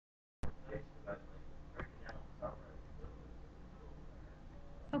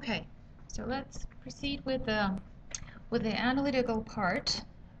Okay, so let's proceed with the analytical part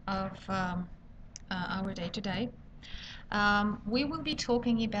of our day today. We will be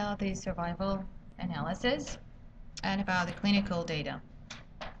talking about the survival analysis and about the clinical data.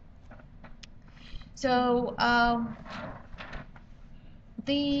 So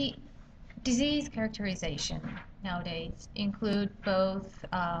the disease characterization nowadays include both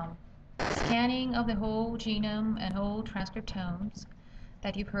scanning of the whole genome and whole transcriptomes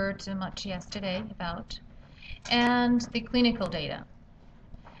that you've heard so much yesterday about, and the clinical data.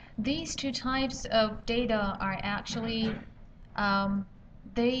 These two types of data are actually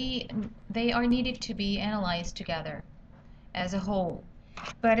they are needed to be analyzed together as a whole,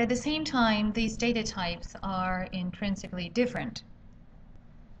 but at the same time these data types are intrinsically different.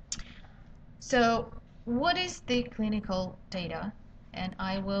 So what is the clinical data? And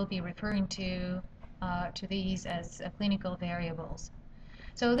I will be referring to these as clinical variables.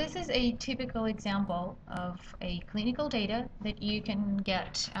 So this is a typical example of a clinical data that you can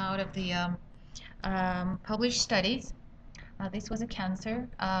get out of the published studies. This was a cancer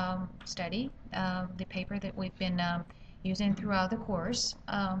study, the paper that we've been using throughout the course,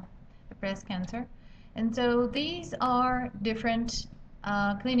 the breast cancer. And so these are different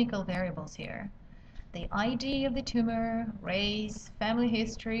clinical variables here. The ID of the tumor, race, family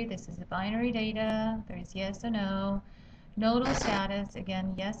history, this is the binary data, there is yes or no. Nodal status,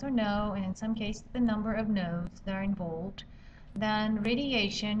 again, yes or no, and in some cases the number of nodes that are involved. Then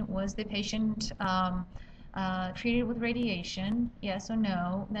radiation, was the patient treated with radiation, yes or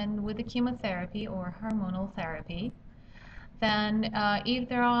no. Then with the chemotherapy or hormonal therapy. Then if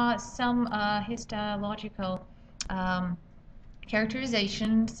there are some histological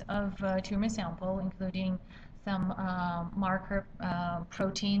characterizations of tumor sample, including some marker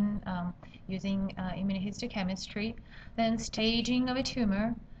protein using immunohistochemistry, then staging of a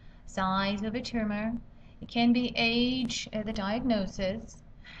tumor, size of a tumor, it can be age at the diagnosis,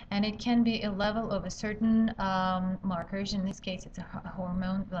 and it can be a level of a certain markers. In this case, it's a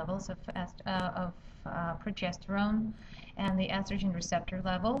hormone levels of progesterone and the estrogen receptor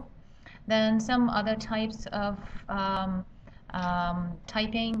level. Then some other types of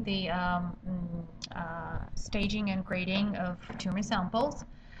typing, the staging and grading of tumor samples.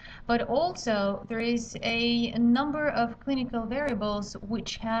 But also there is a number of clinical variables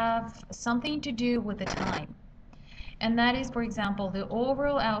which have something to do with the time. And that is, for example, the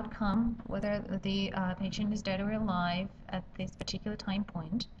overall outcome, whether the patient is dead or alive at this particular time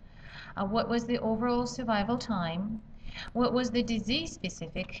point. What was the overall survival time? What was the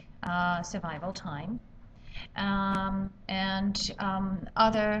disease-specific survival time?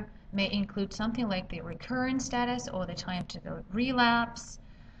 Other may include something like the recurrence status or the time to the relapse.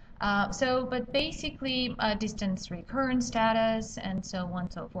 But basically distance recurrence status and so on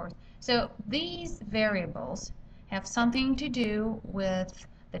and so forth. So these variables have something to do with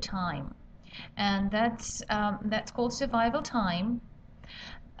the time, and that's called survival time.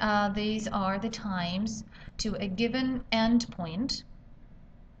 These are the times to a given endpoint,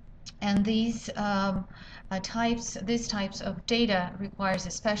 and these types of data requires a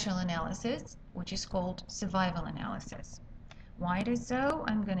special analysis, which is called survival analysis. Why it is so,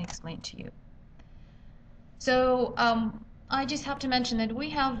 I'm going to explain to you. So I just have to mention that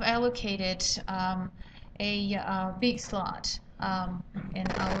we have allocated a big slot in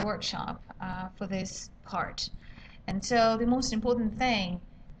our workshop for this part. And so the most important thing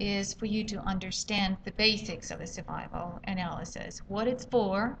is for you to understand the basics of the survival analysis, what it's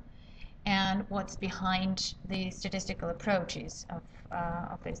for, and what's behind the statistical approaches of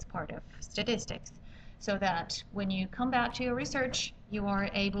this part of statistics, so that when you come back to your research, you are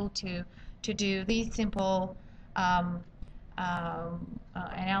able to do these simple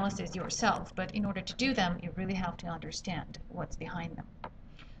analysis yourself. But in order to do them, you really have to understand what's behind them.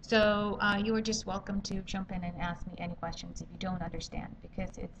 So you are just welcome to jump in and ask me any questions if you don't understand,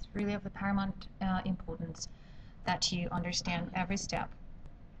 because it's really of the paramount importance that you understand every step.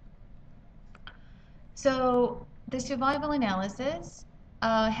 So the survival analysis,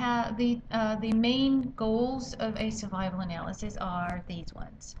 the main goals of a survival analysis are these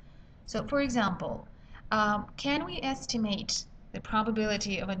ones. So for example, can we estimate the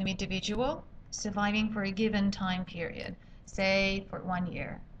probability of an individual surviving for a given time period, say for 1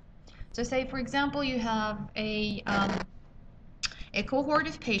 year? So say, for example, you have a cohort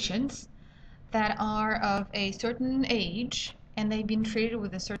of patients that are of a certain age and they've been treated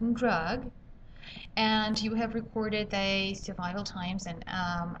with a certain drug, and you have recorded the survival times and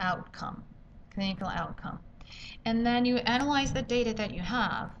outcome, clinical outcome. And then you analyze the data that you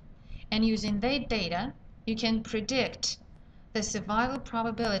have, and using that data, you can predict the survival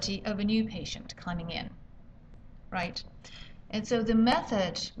probability of a new patient coming in, right? And so the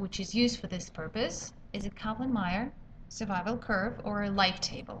method which is used for this purpose is a Kaplan-Meier survival curve or a life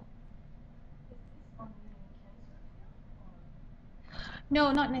table.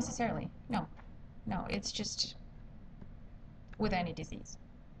 No, not necessarily. No, it's just with any disease.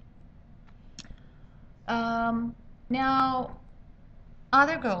 Now,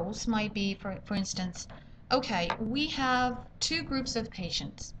 other goals might be, for instance, okay, we have two groups of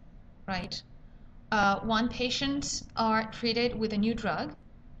patients, right? One patients are treated with a new drug,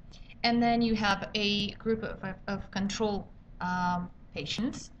 and then you have a group of control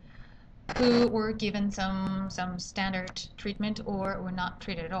patients who were given some standard treatment or were not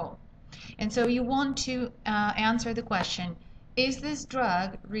treated at all. And so you want to answer the question, is this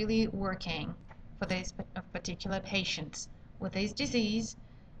drug really working for these particular patients with this disease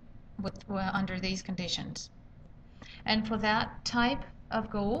under these conditions? And for that type of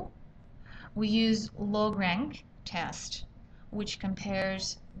goal, we use log rank test, which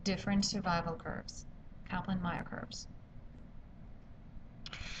compares different survival curves, Kaplan-Meier curves.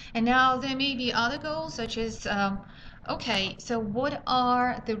 And now there may be other goals such as, okay, so what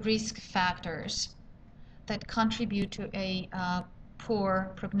are the risk factors that contribute to a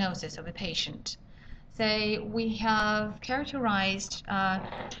poor prognosis of a patient? Say we have characterized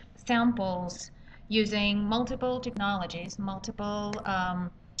samples using multiple technologies, multiple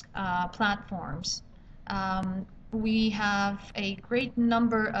platforms. We have a great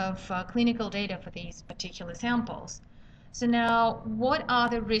number of clinical data for these particular samples. So now, what are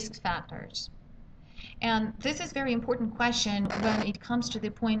the risk factors? And this is a very important question when it comes to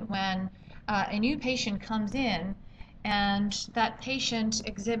the point when a new patient comes in and that patient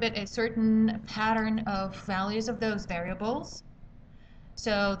exhibit a certain pattern of values of those variables.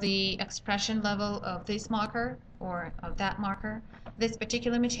 So the expression level of this marker or of that marker, this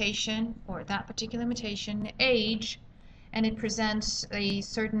particular mutation or that particular mutation, age, and it presents a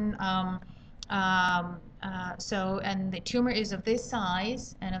certain and the tumor is of this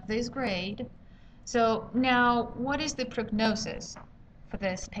size and of this grade. So now, what is the prognosis for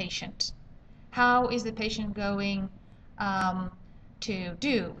this patient? How is the patient going to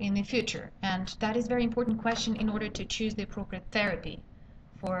do in the future? And that is a very important question in order to choose the appropriate therapy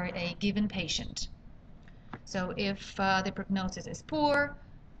for a given patient. So if the prognosis is poor,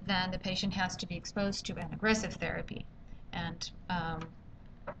 then the patient has to be exposed to an aggressive therapy. And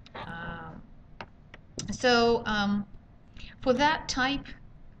for that type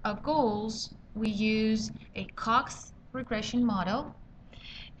of goals, we use a Cox regression model,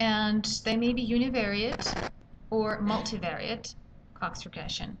 and they may be univariate or multivariate Cox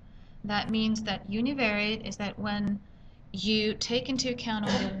regression. That means that univariate is that when you take into account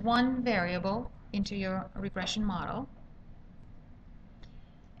only one variable into your regression model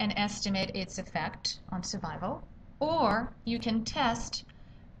and estimate its effect on survival, or you can test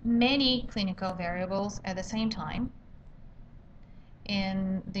many clinical variables at the same time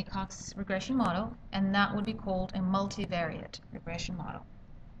in the Cox regression model, and that would be called a multivariate regression model.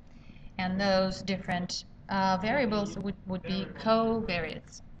 And those different variables would be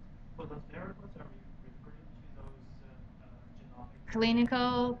covariates. For those variables, are we referring to those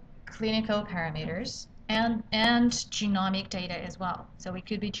genomic? Clinical parameters and genomic data as well. So it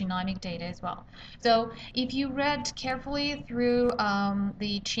could be genomic data as well. So if you read carefully through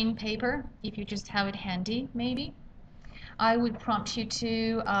the Chin paper, if you just have it handy, maybe, I would prompt you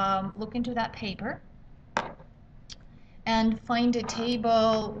to look into that paper and find a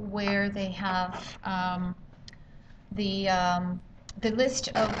table where they have the list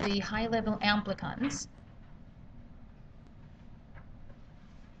of the high-level amplicons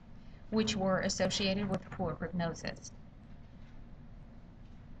which were associated with poor prognosis.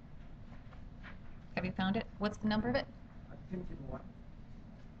 Have you found it? What's the number of it? I think it was.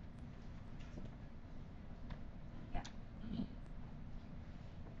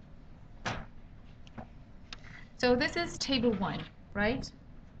 So this is table 1, right?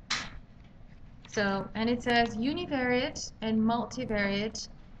 So, and it says univariate and multivariate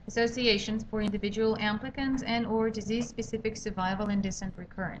associations for individual amplicons and or disease-specific survival and distant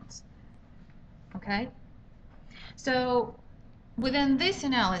recurrence. Okay? So within this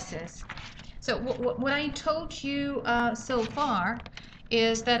analysis, so what I told you so far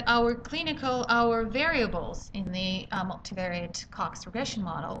is that our variables in the multivariate Cox regression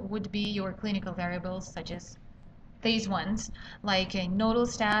model would be your clinical variables such as these ones, like a nodal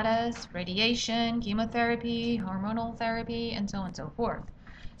status, radiation, chemotherapy, hormonal therapy, and so on and so forth.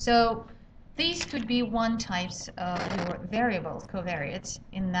 So these could be one types of your variables, covariates,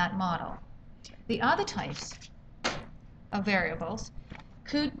 in that model. The other types variables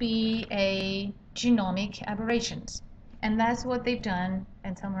could be a genomic aberrations. And that's what they've done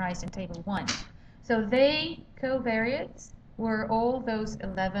and summarized in table 1. So they covariates were all those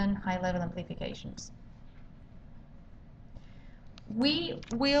 11 high-level amplifications. We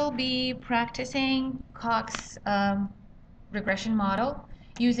will be practicing Cox regression model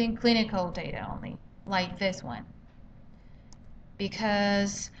using clinical data only, like this one.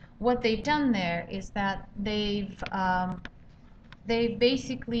 Because what they've done there is that they've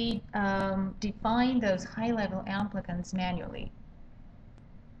basically defined those high-level amplicants manually.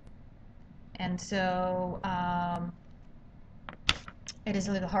 And so it is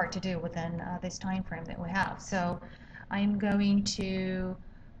a little hard to do within this time frame that we have. So I'm going to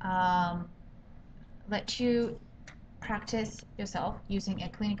let you practice yourself using a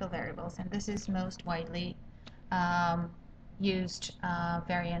clinical variables, and this is most widely used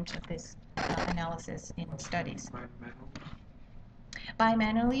variant of this analysis in studies.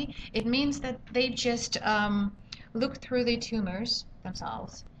 Bimanually, it means that they just looked through the tumors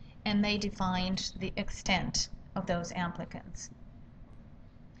themselves and they defined the extent of those amplicants.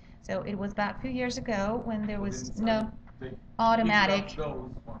 So it was back a few years ago when there was no automatic.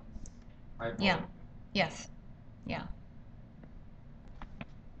 Yeah. Yes. Yeah.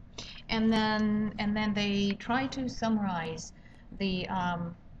 And then they try to summarize the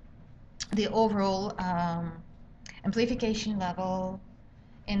overall amplification level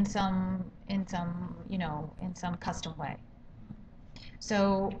in some custom way.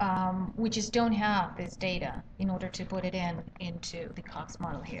 So we just don't have this data in order to put it into the Cox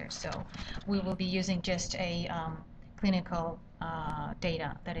model here. So we will be using just a clinical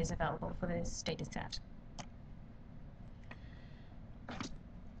data that is available for this data set.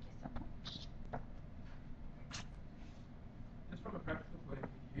 Just from a practical point of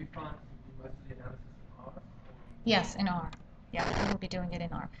view, do you find you do most of the analysis in R? Yes, in R. Yeah, we will be doing it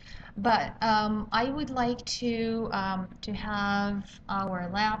in R. But I would like to have our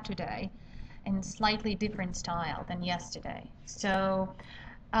lab today in slightly different style than yesterday. So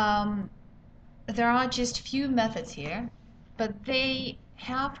there are just few methods here, but they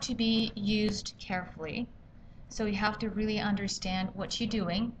have to be used carefully. So you have to really understand what you're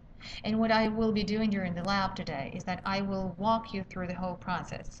doing. And what I will be doing during the lab today is that I will walk you through the whole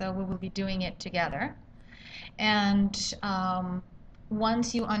process. So we will be doing it together. And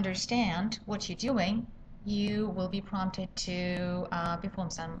once you understand what you're doing, you will be prompted to perform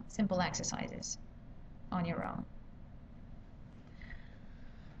some simple exercises on your own.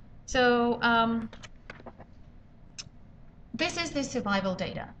 So this is the survival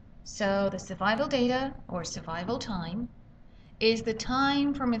data. So the survival data, or survival time, is the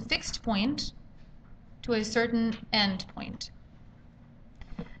time from a fixed point to a certain end point.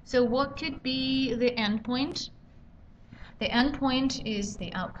 So what could be the end point? The end point is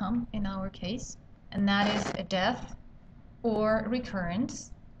the outcome in our case, and that is a death or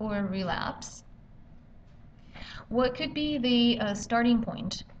recurrence or relapse. What could be the starting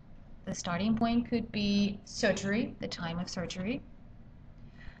point? The starting point could be surgery, the time of surgery,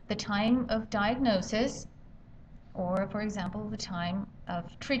 the time of diagnosis, or, for example, the time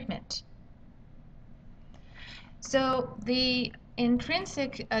of treatment. So the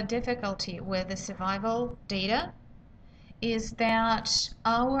intrinsic difficulty with the survival data is that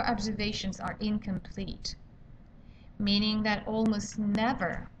our observations are incomplete, meaning that almost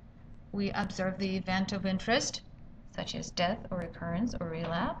never we observe the event of interest, such as death or recurrence or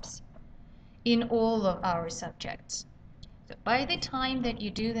relapse, in all of our subjects. So by the time that you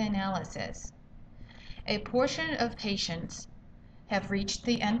do the analysis, a portion of patients have reached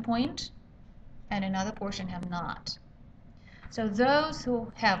the endpoint and another portion have not. So those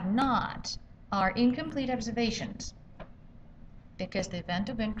who have not are incomplete observations because the event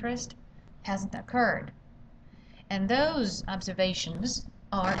of interest hasn't occurred. And those observations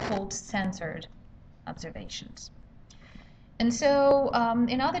are called censored observations. And so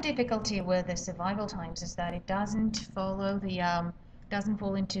another difficulty with the survival times is that it doesn't follow the doesn't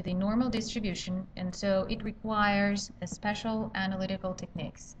fall into the normal distribution, and so it requires a special analytical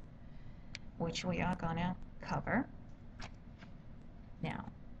techniques, which we are gonna cover now.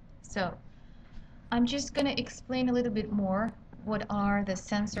 So I'm just gonna explain a little bit more what are the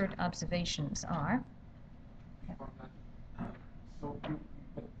censored observations are. So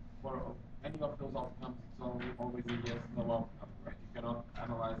for any of those outcomes, it's always a yes, no outcome, right? You cannot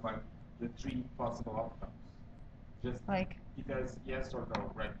analyze like the 3 possible outcomes. Just Like either yes or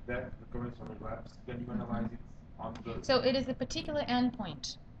no, right? Death, recurrence, or relapse. Can you analyze it on the? So it is a particular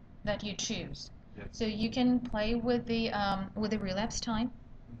endpoint that you choose. Yes. So you can play with the relapse time.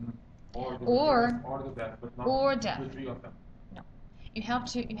 Mm-hmm. Or the Or- recurrence or the death, but not or death. the three of them. No, you have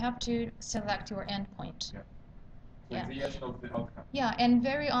to select your endpoint. Yeah. So Yeah. it's a yes no the outcome. Yeah, and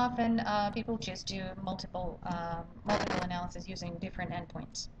very often people just do multiple analysis using different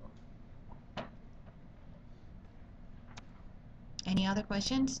endpoints. Any other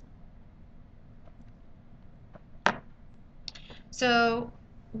questions? So,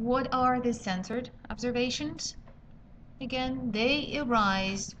 what are the censored observations? Again, they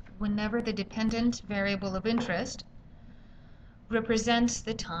arise whenever the dependent variable of interest represents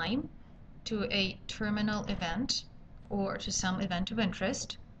the time to a terminal event or to some event of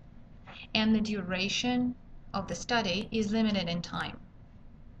interest, and the duration of the study is limited in time.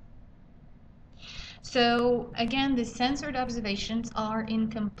 So again, the censored observations are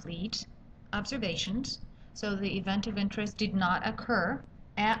incomplete observations, so the event of interest did not occur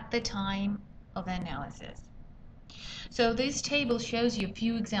at the time of analysis. So this table shows you a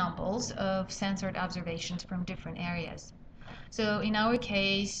few examples of censored observations from different areas. So in our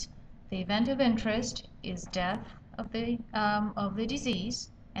case, the event of interest is death of the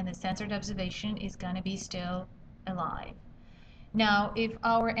disease, and the censored observation is going to be still alive. Now, if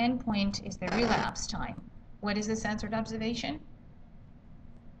our endpoint is the relapse time, what is the censored observation?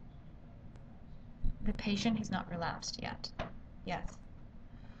 The patient has not relapsed yet. Yes.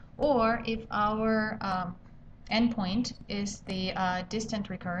 Or if our endpoint is the distant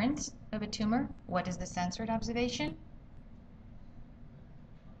recurrence of a tumor, what is the censored observation?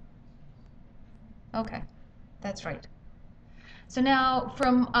 Okay, that's right. So now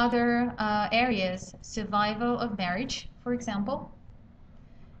from other areas, survival of marriage, for example.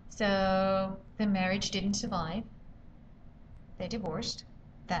 So the marriage didn't survive. They divorced.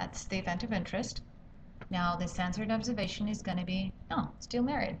 That's the event of interest. Now the censored observation is going to be, oh, still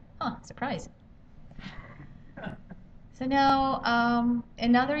married. Huh, surprise. So now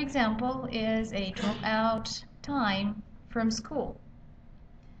another example is a dropout time from school.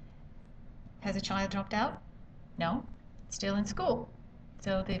 Has a child dropped out? No, still in school.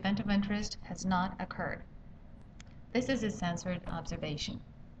 So the event of interest has not occurred. This is a censored observation.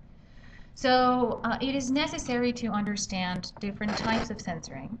 So it is necessary to understand different types of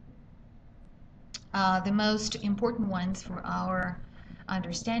censoring. The most important ones for our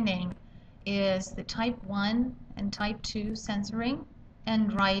understanding is the type 1 and type 2 censoring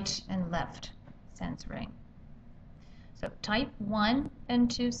and right and left censoring. So type 1 and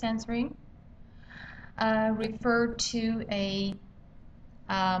 2 censoring refer to a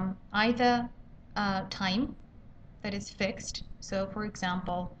either time that is fixed. So for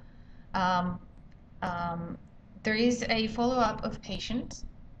example, there is a follow-up of patients,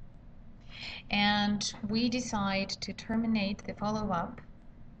 and we decide to terminate the follow-up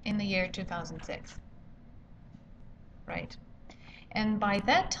in the year 2006, right? And by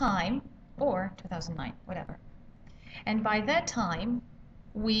that time, or 2009, whatever, and by that time,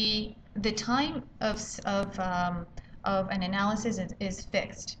 the time of an analysis is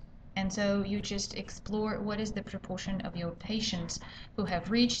fixed. And so you just explore what is the proportion of your patients who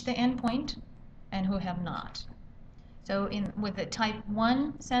have reached the endpoint and who have not. So with the type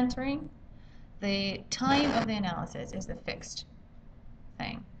 1 censoring, the time of the analysis is the fixed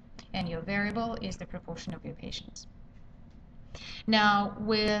thing, and your variable is the proportion of your patients. Now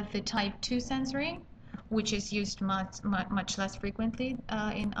with the type 2 censoring, which is used much less frequently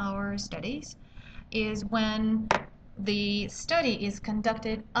in our studies, is when the study is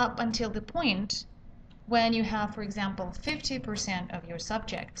conducted up until the point when you have, for example, 50% of your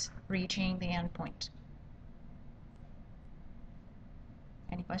subjects reaching the endpoint.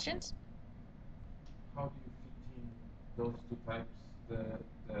 Any questions? How do you fit in those two types,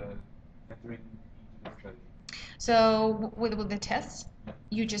 the entering into the study? So with the tests,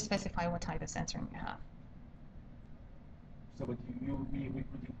 you just specify what type of censoring you have. So but you will be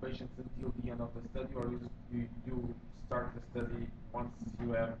recruiting patients until the end of the study, or you start the study once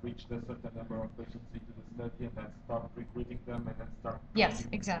you have reached a certain number of patients into the study and then stop recruiting them and then start? Yes,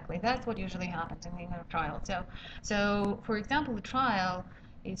 exactly. That's what usually happens in the trial. So for example, the trial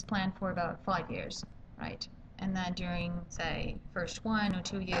is planned for about 5 years, right? And then during, say, first 1 or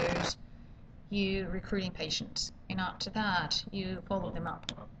 2 years, you recruiting patients, and after that, you follow them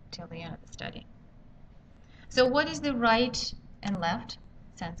up till the end of the study. So what is the right and left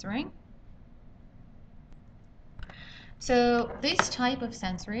censoring? So this type of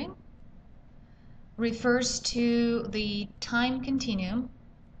censoring refers to the time continuum.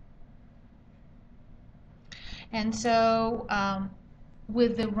 And so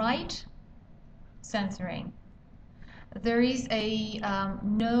with the right censoring, there is a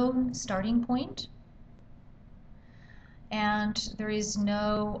known starting point, and there is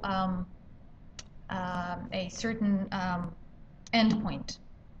no a certain endpoint.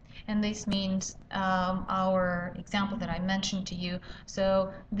 And this means our example that I mentioned to you.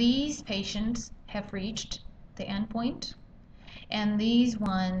 So these patients have reached the endpoint, and these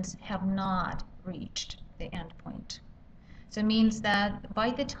ones have not reached the endpoint. So it means that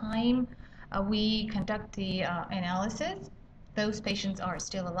by the time we conduct the analysis, those patients are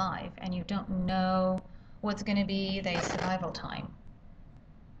still alive, and you don't know what's going to be the survival time,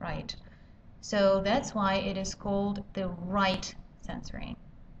 right? So that's why it is called the right censoring.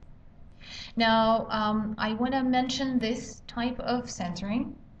 Now, I want to mention this type of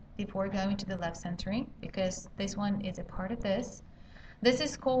censoring before going to the left censoring, because this one is a part of this. This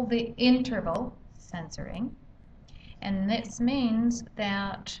is called the interval censoring, and this means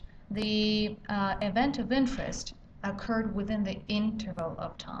that the event of interest occurred within the interval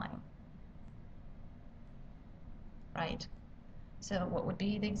of time, right? So what would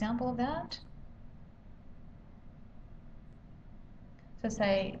be the example of that? So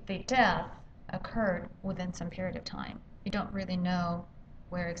say the death occurred within some period of time. You don't really know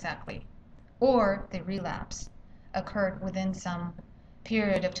where exactly. Or the relapse occurred within some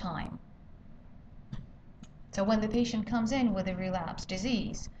period of time. So when the patient comes in with a relapse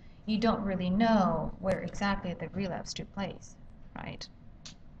disease, you don't really know where exactly the relapse took place, right?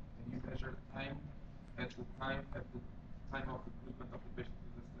 And you measure time at the time of recruitment of the patient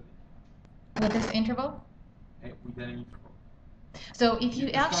to the study. With this interval? With an interval. So if you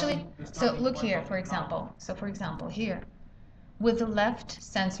The actually, so starting look point here, of for the example. So for example, here, with the left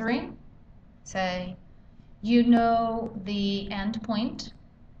censoring, say, you know the end point,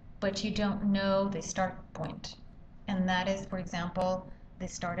 but you don't know the start point. And that is, for example, the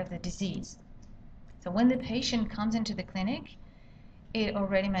start of the disease. So when the patient comes into the clinic, it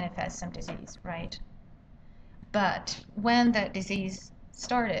already manifests some disease, right? But when that disease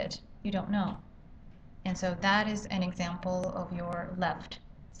started, you don't know. And so that is an example of your left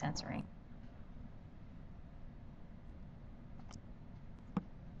censoring.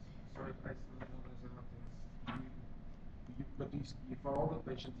 Sorry, I still don't know but you, for all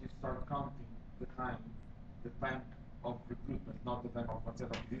the patients, you start counting the time of recruitment, not the time of onset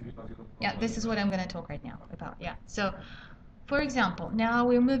of disease, because you don't know. Yeah, this is what I'm going to talk right now about. Yeah. So, for example, now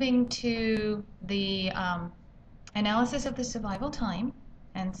we're moving to the analysis of the survival time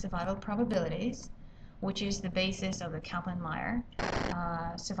and survival probabilities, which is the basis of the Kaplan-Meier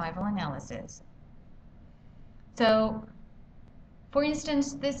survival analysis. So, for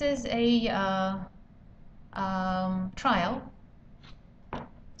instance, this is a trial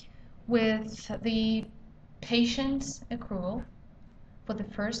with the patient's accrual for the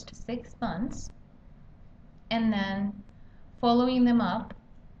first 6 months, and then following them up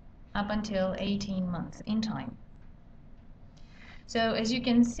until 18 months in time. So as you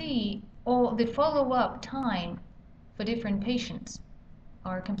can see, all the follow-up time for different patients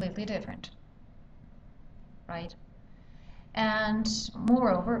are completely different, right? And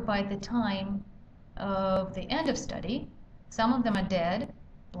moreover, by the time of the end of study, some of them are dead,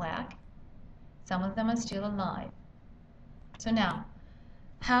 black, some of them are still alive. So now,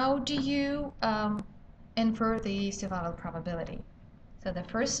 how do you infer the survival probability? So the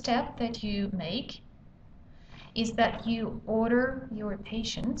first step that you make is that you order your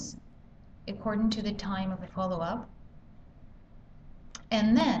patients according to the time of the follow-up,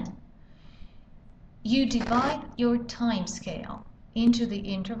 and then you divide your time scale into the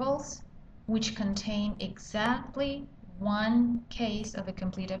intervals which contain exactly one case of a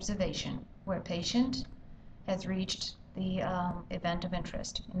complete observation where a patient has reached the event of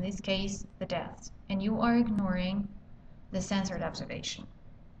interest, in this case the death, and you are ignoring the censored observation.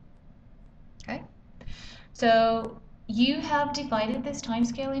 Okay? So you have divided this time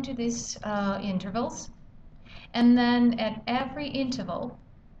scale into these intervals, and then at every interval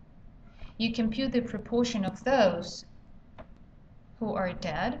you compute the proportion of those who are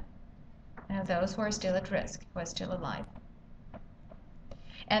dead and of those who are still at risk, who are still alive.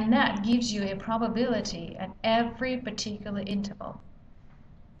 And that gives you a probability at every particular interval.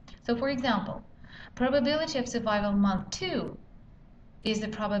 So for example, probability of survival month 2 is the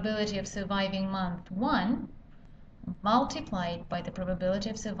probability of surviving month 1 multiplied by the probability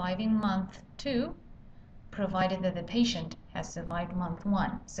of surviving month 2, provided that the patient has survived month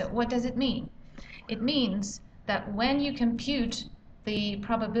 1. So what does it mean? It means that when you compute the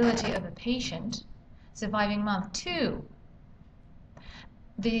probability of a patient surviving month 2,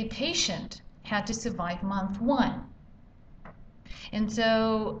 the patient had to survive month 1. And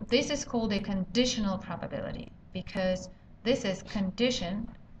so this is called a conditional probability, because this is conditioned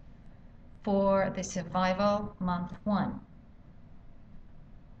for the survival month 1.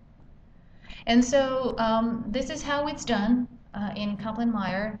 And so this is how it's done in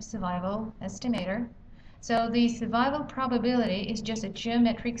Kaplan-Meier survival estimator. So the survival probability is just a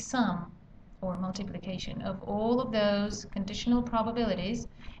geometric sum or multiplication of all of those conditional probabilities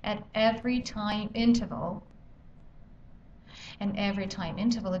at every time interval. And every time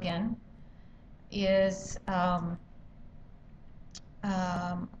interval, again, is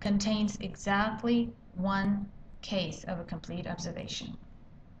contains exactly one case of a complete observation.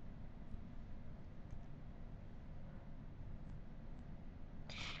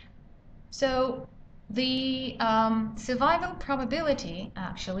 So the survival probability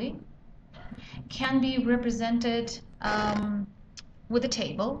actually can be represented with a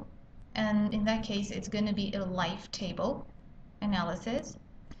table, and in that case it's going to be a life table analysis,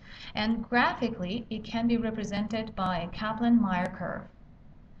 and graphically it can be represented by a Kaplan-Meier curve.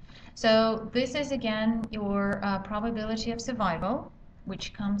 So this is again your probability of survival,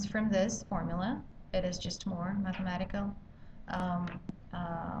 which comes from this formula. It is just more mathematical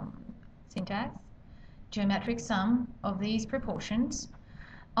syntax. Geometric sum of these proportions.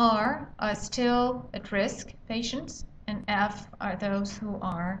 R are still at risk patients, and F are those who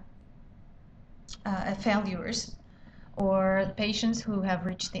are failures, or patients who have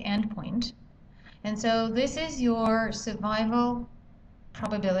reached the end point. And so this is your survival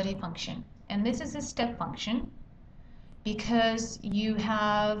probability function. And this is a step function because you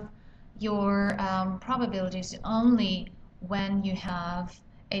have your probabilities only when you have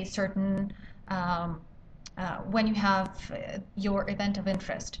a certain when you have your event of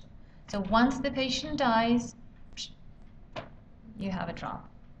interest. So once the patient dies, you have a drop.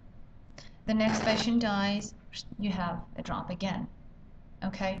 The next patient dies, you have a drop again.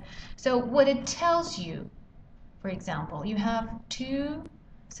 Okay, so what it tells you, for example, you have two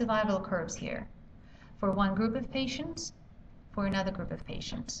survival curves here for one group of patients, for another group of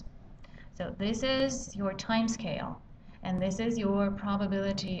patients. So this is your time scale, and this is your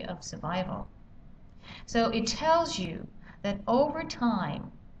probability of survival. So it tells you that over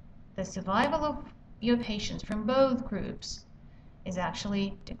time, the survival of your patients from both groups is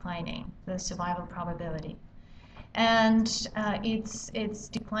actually declining, the survival probability. And it's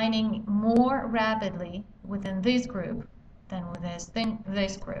declining more rapidly within this group than within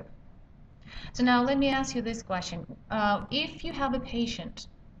this group. So now let me ask you this question. If you have a patient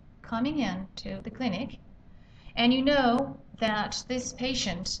coming in to the clinic, and you know that this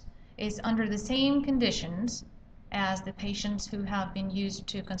patient is under the same conditions as the patients who have been used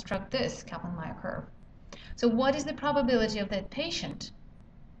to construct this Kaplan-Meier curve. So what is the probability of that patient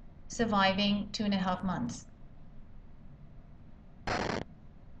surviving 2.5 months?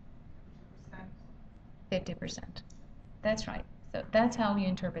 50%. That's right. So that's how you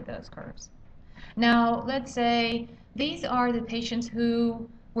interpret those curves. Now, let's say these are the patients who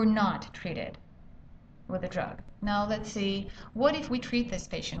were not treated with a drug. Now, let's see, what if we treat this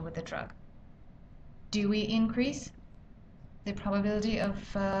patient with a drug? Do we increase the probability of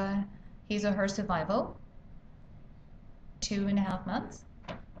his or her survival? 2.5 months?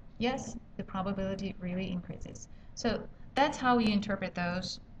 Yes, the probability really increases. So that's how you interpret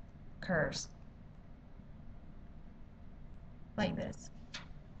those curves. Like this.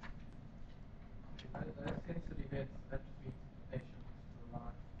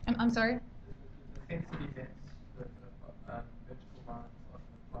 I'm sorry? The sensitive events, the vertical lines on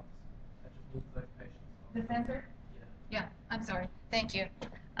the plots, that just means those patients. The center? Yeah. Yeah, I'm sorry. Thank you.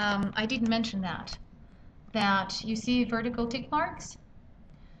 I didn't mention that you see vertical tick marks.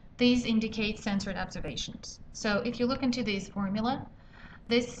 These indicate censored observations. So if you look into this formula,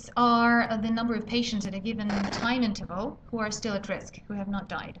 these are the number of patients at a given time interval who are still at risk, who have not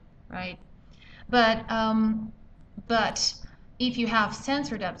died, right? But if you have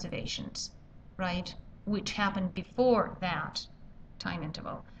censored observations, right, which happened before that time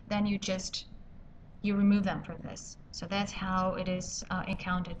interval, then you remove them from this. So that's how it is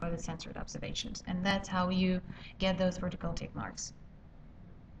accounted for the censored observations, and that's how you get those vertical tick marks.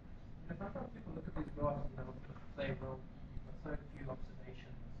 If I thought people look at these graphs and they'll say, well, you've got so few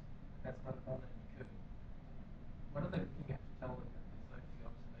observations, that's not a valid curve. What are they looking at to tell them that there's so few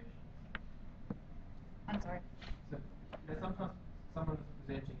observations? I'm sorry. So sometimes someone is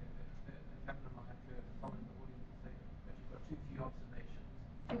presenting a Kaplan-Meier curve, and someone in the audience will say, but you've got too few observations.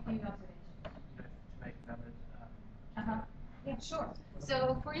 Too few observations. To make a valid. Yeah, sure.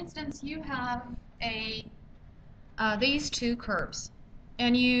 So, for instance, you have these two curves,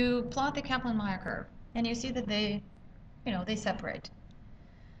 and you plot the Kaplan-Meier curve, and you see that they separate.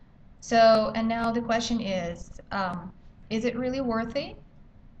 So, and now the question is it really worthy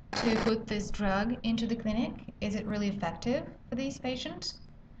to put this drug into the clinic? Is it really effective for these patients?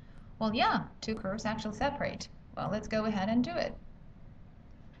 Well, yeah, two curves actually separate. Well, let's go ahead and do it.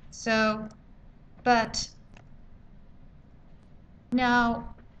 So, but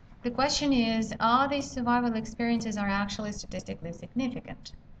now the question is, are these survival experiences are actually statistically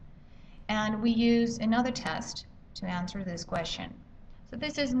significant? And we use another test to answer this question. So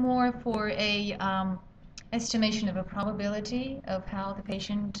this is more for a estimation of a probability of how the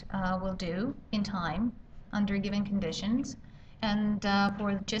patient will do in time under given conditions, and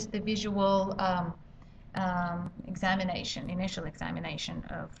for just the visual examination, initial examination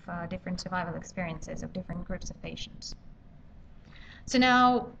of different survival experiences of different groups of patients. So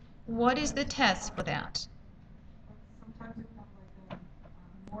now, what is the test for that? Sometimes you have like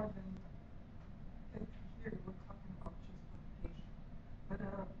more than here we're talking about just one patient,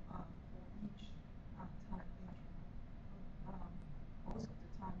 but for each time interval, most of the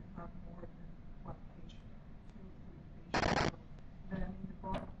time you have more than one patient, 2 or 3 patients. So then in the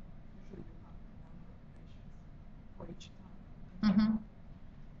bottom, usually you have the number of patients for each time. Mm-hmm.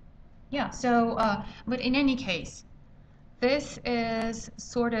 Yeah. So, but in any case, this is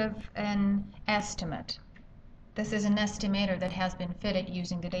sort of an estimate. This is an estimator that has been fitted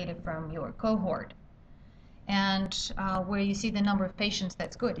using the data from your cohort. And where you see the number of patients,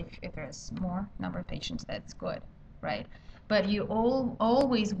 that's good. If there's more number of patients, that's good, right? But you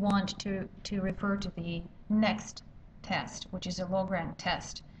always want to refer to the next test, which is a log-rank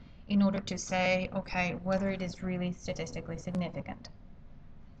test, in order to say, okay, whether it is really statistically significant.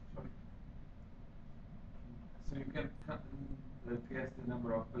 So you can guess the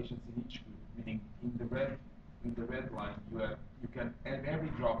number of patients in each group, meaning in the red line you can add every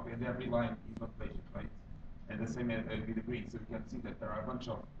drop and every line is one patient, right? And the same with the green. So you can see that there are a bunch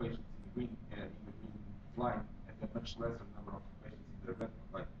of patients in the green line and a much lesser number of patients in the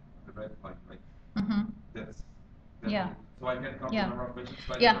red line, right? Mm-hmm. That's yeah. So I can count yeah. the number of patients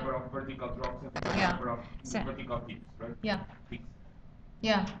by yeah. the number of vertical drops and the yeah. number of vertical peaks, right? Yeah. Peaks.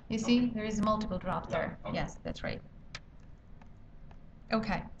 Yeah, you see, Okay. there is a multiple drop there. Okay. Yes, that's right.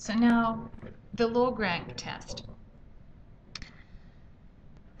 Okay, so now the log-rank test.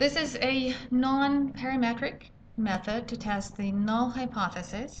 This is a non-parametric method to test the null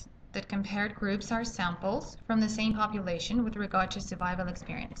hypothesis that compared groups are samples from the same population with regard to survival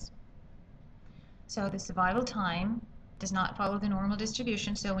experience. So the survival time does not follow the normal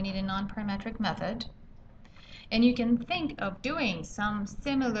distribution, so we need a non-parametric method. And you can think of doing some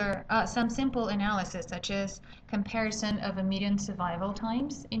simple analysis, such as comparison of a median survival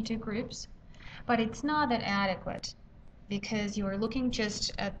times into groups, but it's not that adequate because you are looking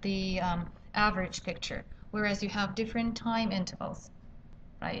just at the average picture, whereas you have different time intervals,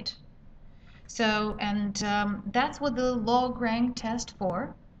 right? So, and that's what the log-rank test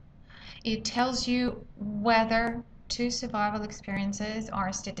for. It tells you whether two survival experiences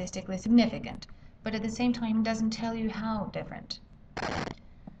are statistically significant, but at the same time doesn't tell you how different.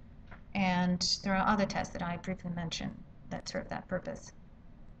 And there are other tests that I briefly mentioned that serve that purpose.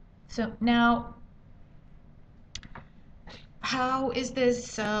 So now, how is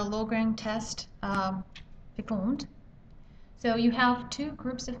this log-rank test performed? So you have two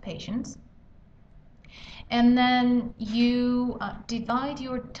groups of patients, and then you divide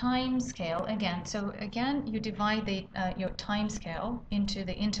your time scale again. So again, you divide your time scale into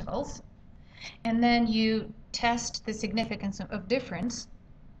the intervals, and then you test the significance of difference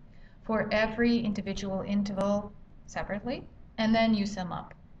for every individual interval separately, and then you sum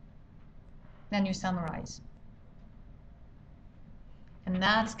up. Then you summarize. And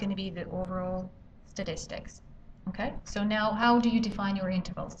that's going to be the overall statistics. Okay, so now how do you define your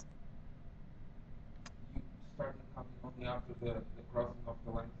intervals? You start counting only after the crossing of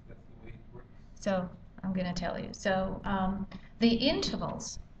the lines. That's the way it works. So I'm going to tell you. So the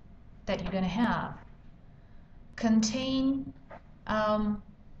intervals that you're going to have contain,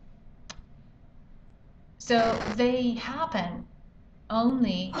 so they happen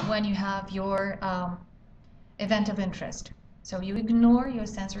only when you have your event of interest. So you ignore your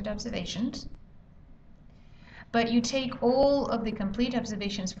censored observations, but you take all of the complete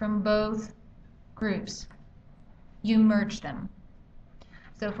observations from both groups. You merge them.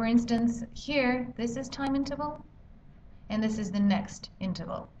 So for instance, here, this is time interval, and this is the next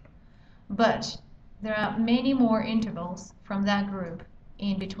interval. But there are many more intervals from that group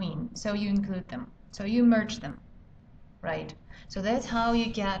in between, so you include them. So you merge them, right? So that's how you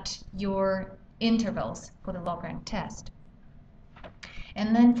get your intervals for the log-rank test.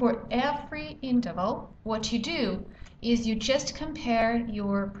 And then for every interval, what you do is you just compare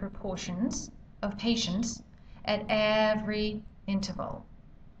your proportions of patients at every interval.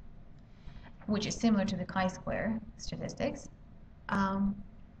 which is similar to the chi-square statistics,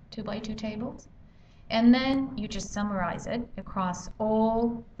 2x2 tables, and then you just summarize it across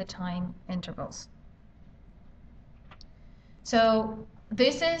all the time intervals. So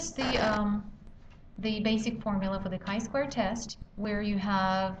this is the basic formula for the chi-square test, where you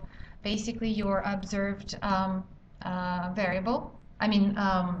have basically your observed variable,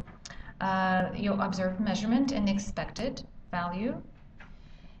 your observed measurement and expected value.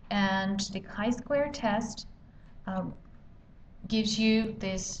 And the chi-square test gives you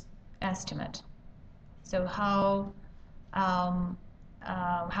this estimate. So how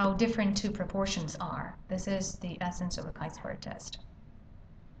different two proportions are. This is the essence of a chi-square test.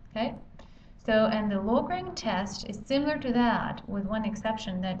 Okay? So, and the log-rank test is similar to that, with one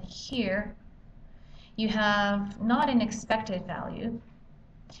exception, that here you have not an expected value,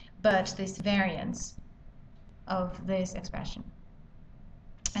 but this variance of this expression.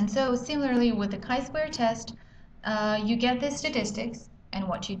 And so similarly with the chi-square test, you get the statistics, and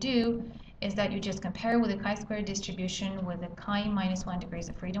what you do is that you just compare with the chi-square distribution with the chi-1 degrees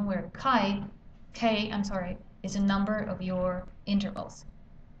of freedom, where k, is a number of your intervals.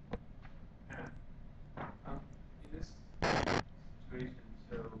 In this situation,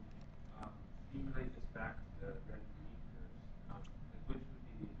 so you relate this back to the red green curves, which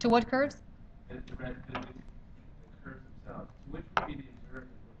would be To what curves? the curves themselves. Which would be the observed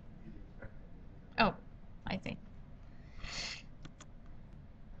and which would be the expected? Oh, I see.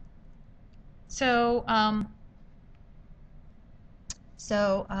 So, oh,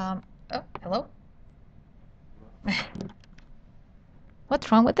 hello?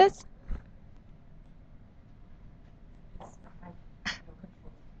 What's wrong with this?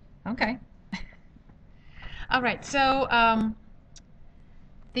 Okay. All right, so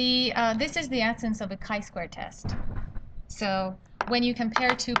this is the essence of a chi-square test. So when you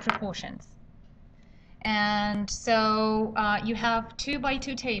compare two proportions, and so you have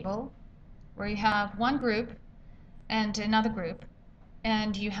 2x2 table, where you have one group and another group,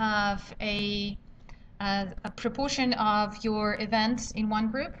 and you have a proportion of your events in one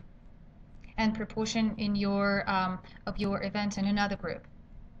group and proportion in your of your events in another group.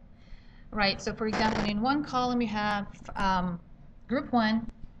 Right, so for example, in one column you have group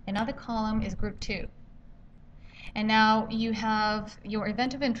 1, another column is group 2. And now you have your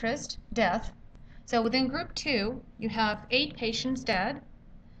event of interest, death. So within group 2, you have 8 patients dead,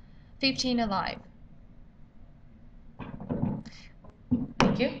 15 alive.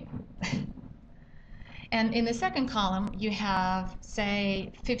 Thank you. And in the second column, you have,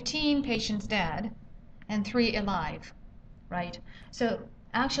 say, 15 patients dead and 3 alive, right? So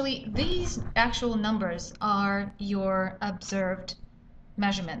actually, these actual numbers are your observed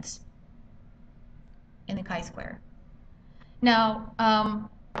measurements in the chi-square. Now,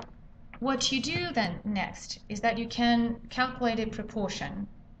 what you do then next is that you can calculate a proportion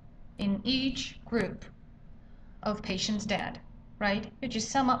in each group of patients dead, right? You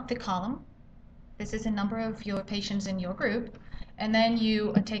just sum up the column. This is the number of your patients in your group, and then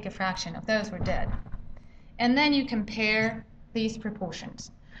you take a fraction of those who are dead. And then you compare these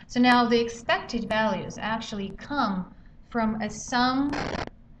proportions. So now the expected values actually come from a sum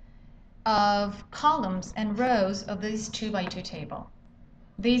of columns and rows of this 2x2 table.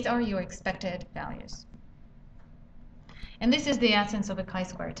 These are your expected values. And this is the essence of a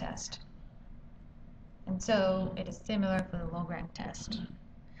chi-square test. And so it is similar for the log-rank test.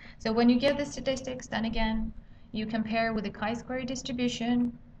 So when you get the statistics, then again, you compare with the chi-square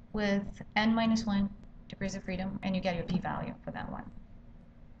distribution with n-1 degrees of freedom, and you get your p-value for that one.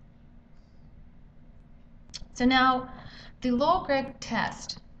 So now, the log-rank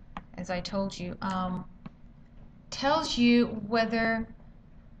test, as I told you, tells you whether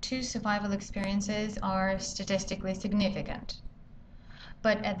two survival experiences are statistically significant.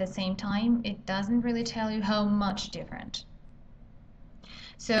 But at the same time, it doesn't really tell you how much different.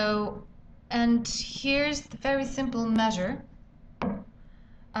 So, and here's the very simple measure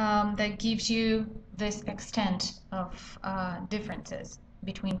that gives you this extent of differences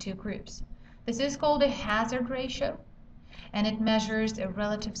between two groups. This is called a hazard ratio, and it measures a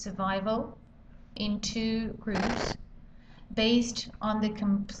relative survival in two groups based on the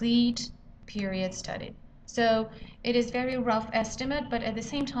complete period studied. So it is very rough estimate, but at the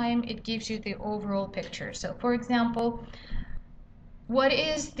same time it gives you the overall picture. So for example, what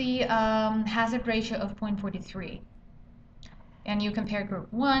is the hazard ratio of 0.43? And you compare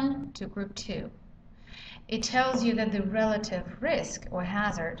group 1 to group 2. It tells you that the relative risk or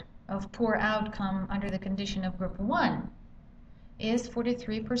hazard of poor outcome under the condition of group 1 is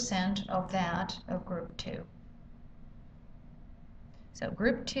 43% of that of group 2. So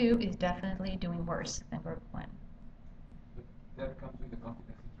group 2 is definitely doing worse than group 1. But that comes with the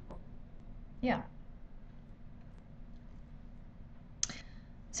confidence interval. Yeah.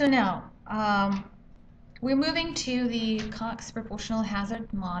 So now, we're moving to the Cox proportional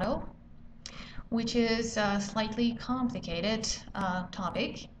hazard model, which is a slightly complicated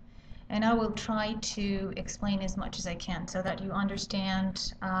topic, and I will try to explain as much as I can so that you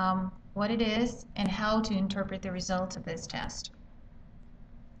understand what it is and how to interpret the results of this test.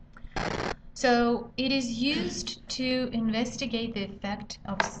 So it is used to investigate the effect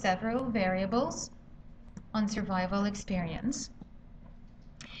of several variables on survival experience.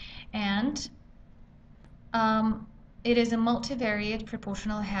 And it is a multivariate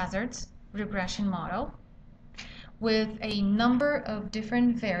proportional hazards regression model with a number of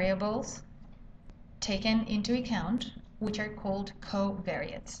different variables taken into account, which are called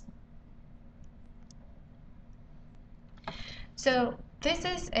covariates. So this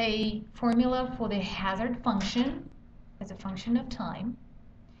is a formula for the hazard function as a function of time,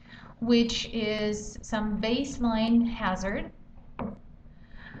 which is some baseline hazard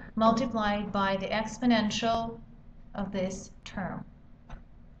multiplied by the exponential of this term.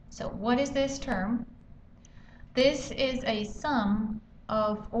 So what is this term? This is a sum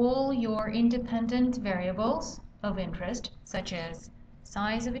of all your independent variables of interest, such as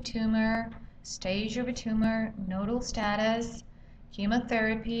size of a tumor, stage of a tumor, nodal status,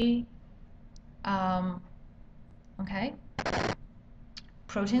 chemotherapy, okay,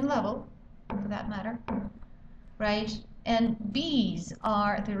 protein level, for that matter, right? And B's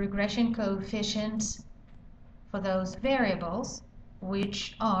are the regression coefficients for those variables,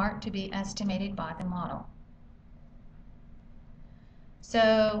 which are to be estimated by the model.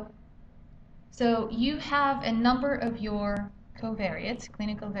 So you have a number of your covariates,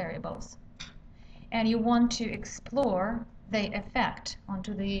 clinical variables, and you want to explore the effect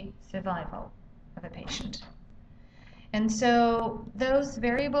onto the survival of a patient. And so those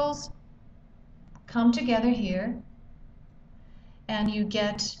variables come together here, and you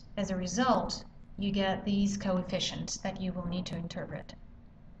get, as a result, you get these coefficients that you will need to interpret.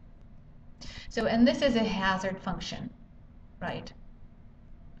 So, and this is a hazard function, right?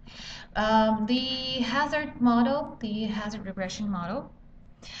 The hazard model, the hazard regression model,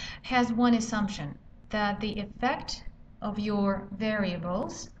 has one assumption, that the effect of your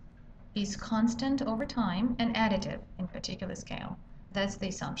variables is constant over time and additive in particular scale. That's the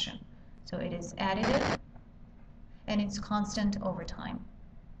assumption. So it is additive and it's constant over time.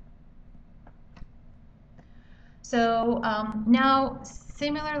 So now,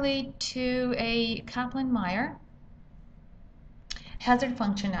 similarly to a Kaplan-Meier, hazard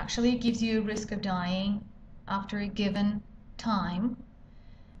function actually gives you risk of dying after a given time,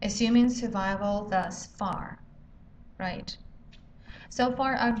 assuming survival thus far, right? So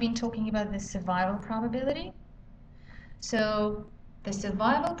far I've been talking about the survival probability. So the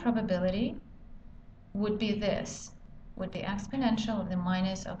survival probability would be this, would be exponential of the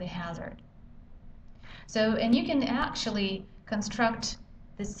minus of the hazard. So, and you can actually construct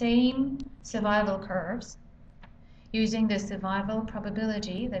the same survival curves using the survival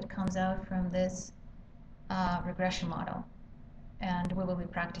probability that comes out from this regression model. And we will be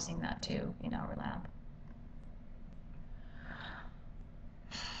practicing that too in our lab.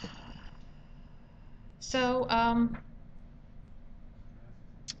 So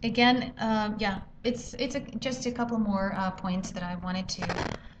again, yeah, it's just a couple more points that I wanted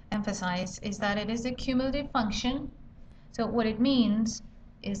to emphasize, is that it is a cumulative function. So what it means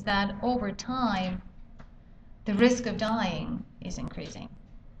is that over time, the risk of dying is increasing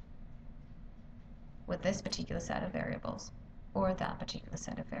with this particular set of variables or that particular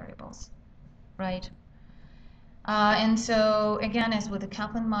set of variables, right? And so again, as with the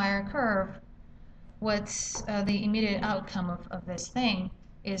Kaplan-Meier curve, what's the immediate outcome of this thing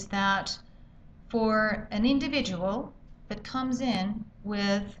is that for an individual that comes in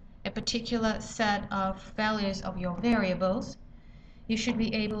with a particular set of values of your variables, you should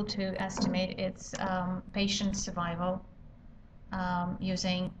be able to estimate its patient survival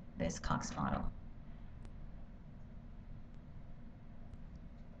using this Cox model.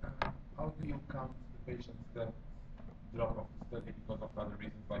 How do you count the patients that drop off the study because of other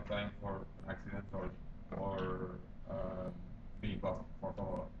reasons, like dying for an accident or being lost for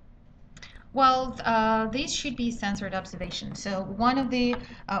follow-up? Well, these should be censored observations. So one of the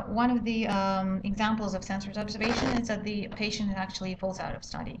examples of censored observation is that the patient actually falls out of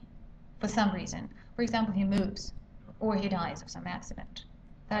study for some reason. For example, he moves or he dies of some accident.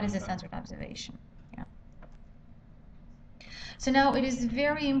 That is a censored observation. Yeah. So now it is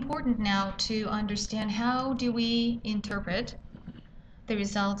very important now to understand how do we interpret the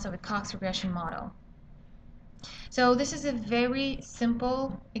results of a Cox regression model. So this is a very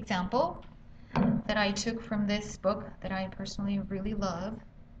simple example that I took from this book that I personally really love.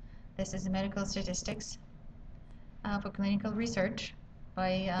 This is Medical Statistics for Clinical Research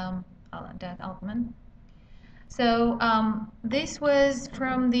by Doug Altman. So this was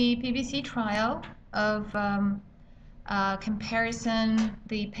from the PBC trial of comparison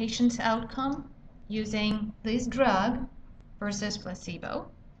the patient's outcome using this drug versus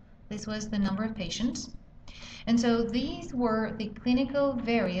placebo. This was the number of patients. And so these were the clinical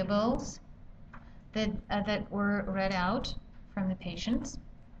variables that were read out from the patients.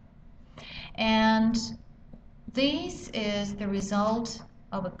 And this is the result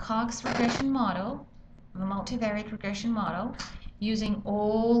of a Cox regression model, a multivariate regression model, using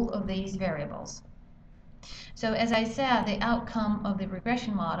all of these variables. So as I said, the outcome of the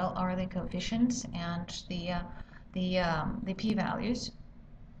regression model are the coefficients and the p-values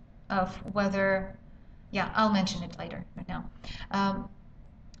of whether, yeah, I'll mention it later, right now.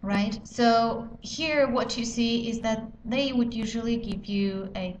 Right, so here what you see is that they would usually give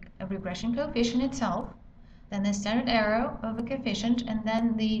you a regression coefficient itself, then the standard error of a coefficient, and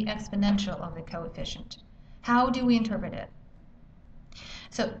then the exponential of the coefficient. How do we interpret it?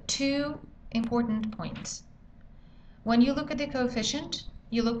 So two important points. When you look at the coefficient,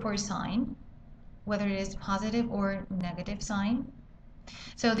 you look for a sign, whether it is positive or negative sign.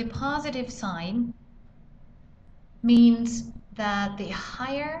 So the positive sign means that the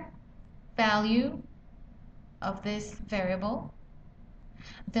higher value of this variable,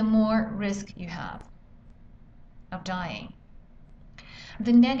 the more risk you have of dying.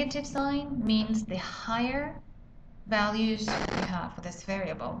 The negative sign means the higher values you have for this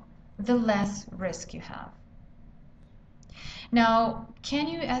variable, the less risk you have. Now, can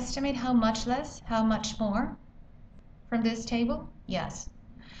you estimate how much less, how much more from this table? Yes.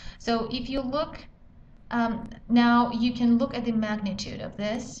 So if you look, now you can look at the magnitude of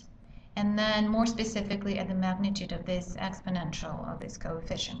this, and then more specifically at the magnitude of this exponential of this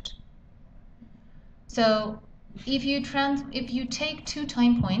coefficient. So if you take 2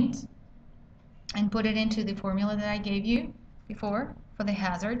 time points and put it into the formula that I gave you before for the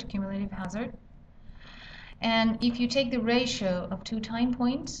hazard, cumulative hazard, and if you take the ratio of 2 time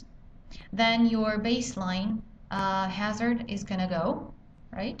points, then your baseline hazard is going to go,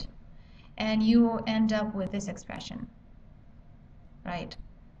 right? And you will end up with this expression, right?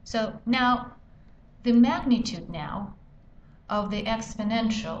 So now, the magnitude now of the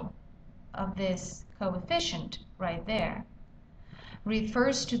exponential of this coefficient right there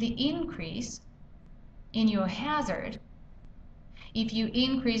refers to the increase in your hazard if you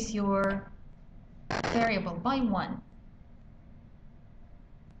increase your variable by 1.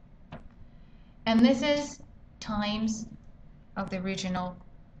 And this is times of the original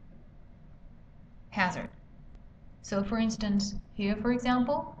hazard. So for instance, here for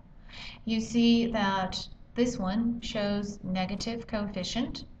example, you see that this one shows negative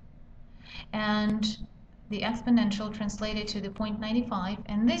coefficient and the exponential translated to the 0.95,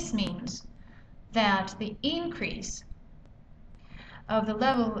 and this means that the increase of the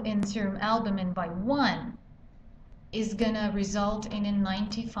level in serum albumin by 1 is going to result in a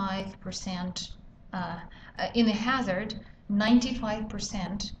 95%, in the hazard,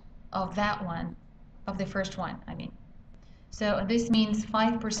 95% of that one, of the first one, I mean. So this means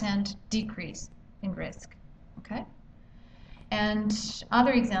 5% decrease in risk, okay? And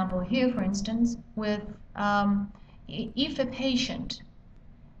other example here, for instance, with if a patient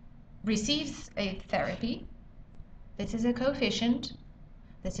receives a therapy, this is a coefficient,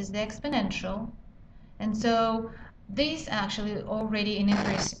 this is the exponential, and so this actually already an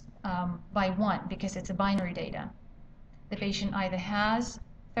increase by 1 because it's a binary data. The patient either has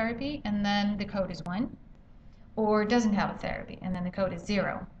therapy and then the code is 1, or doesn't have a therapy and then the code is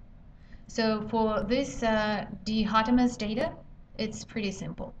 0. So for this dichotomous data, it's pretty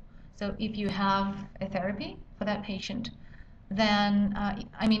simple. So if you have a therapy for that patient, then,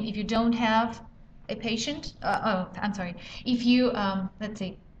 I mean, if you don't have a patient, if you, let's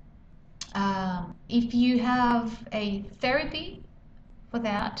see, if you have a therapy for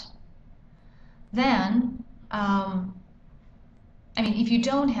that, then, I mean, if you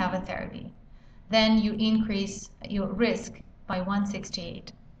don't have a therapy, then you increase your risk by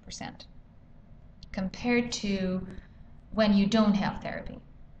 168% compared to when you don't have therapy.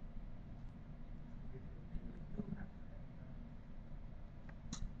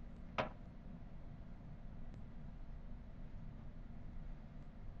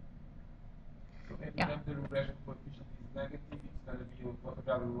 Anytime the regression coefficient is negative, it's going to be a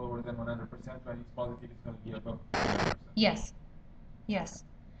value lower than 100%. When it's positive, it's going to be above 100%. Yes. Yes.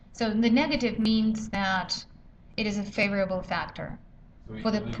 So the negative means that it is a favorable factor So it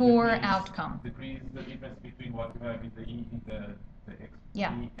for the will poor decrease- outcome. Decrease the difference between what you have in the XP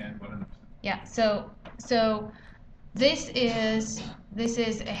Yeah. and 100%. Yeah. So this is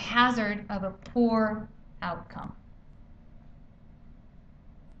a hazard of a poor outcome.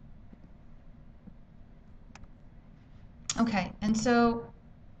 Okay, and so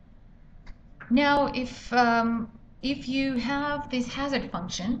now if you have this hazard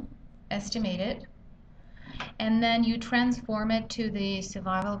function estimated, and then you transform it to the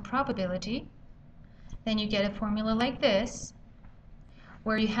survival probability, then you get a formula like this,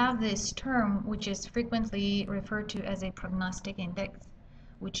 where you have this term which is frequently referred to as a prognostic index,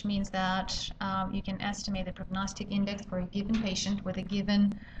 which means that you can estimate the prognostic index for a given patient with a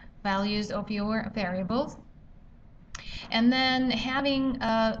given values of your variables. And then having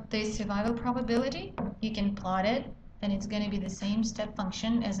the survival probability, you can plot it, and it's going to be the same step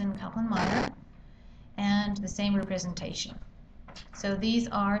function as in Kaplan-Meier and the same representation. So these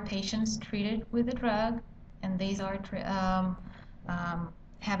are patients treated with a drug, and these are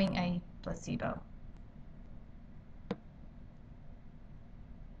having a placebo.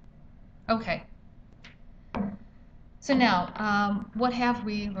 Okay. So now, what have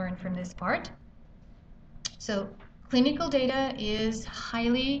we learned from this part? So clinical data is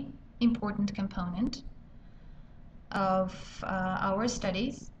highly important component of our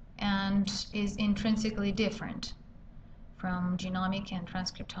studies and is intrinsically different from genomic and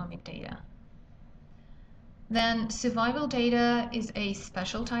transcriptomic data. Then survival data is a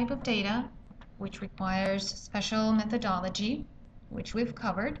special type of data which requires special methodology, which we've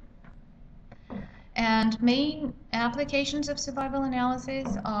covered. And main applications of survival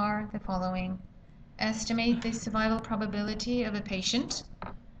analysis are the following. Estimate the survival probability of a patient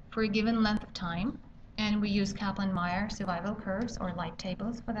for a given length of time, and we use Kaplan-Meier survival curves or light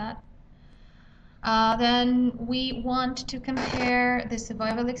tables for that. Then we want to compare the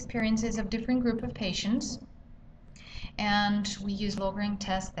survival experiences of different group of patients, and we use log-rank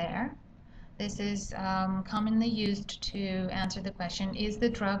tests there. This is commonly used to answer the question, is the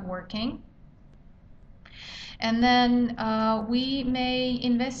drug working? And then we may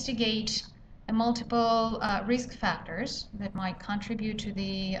investigate multiple risk factors that might contribute to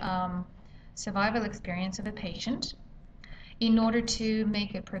the survival experience of a patient in order to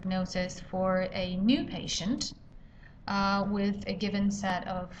make a prognosis for a new patient with a given set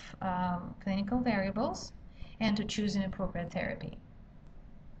of clinical variables and to choose an appropriate therapy.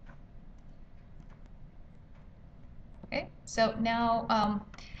 Okay, so now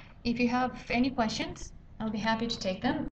if you have any questions, I'll be happy to take them.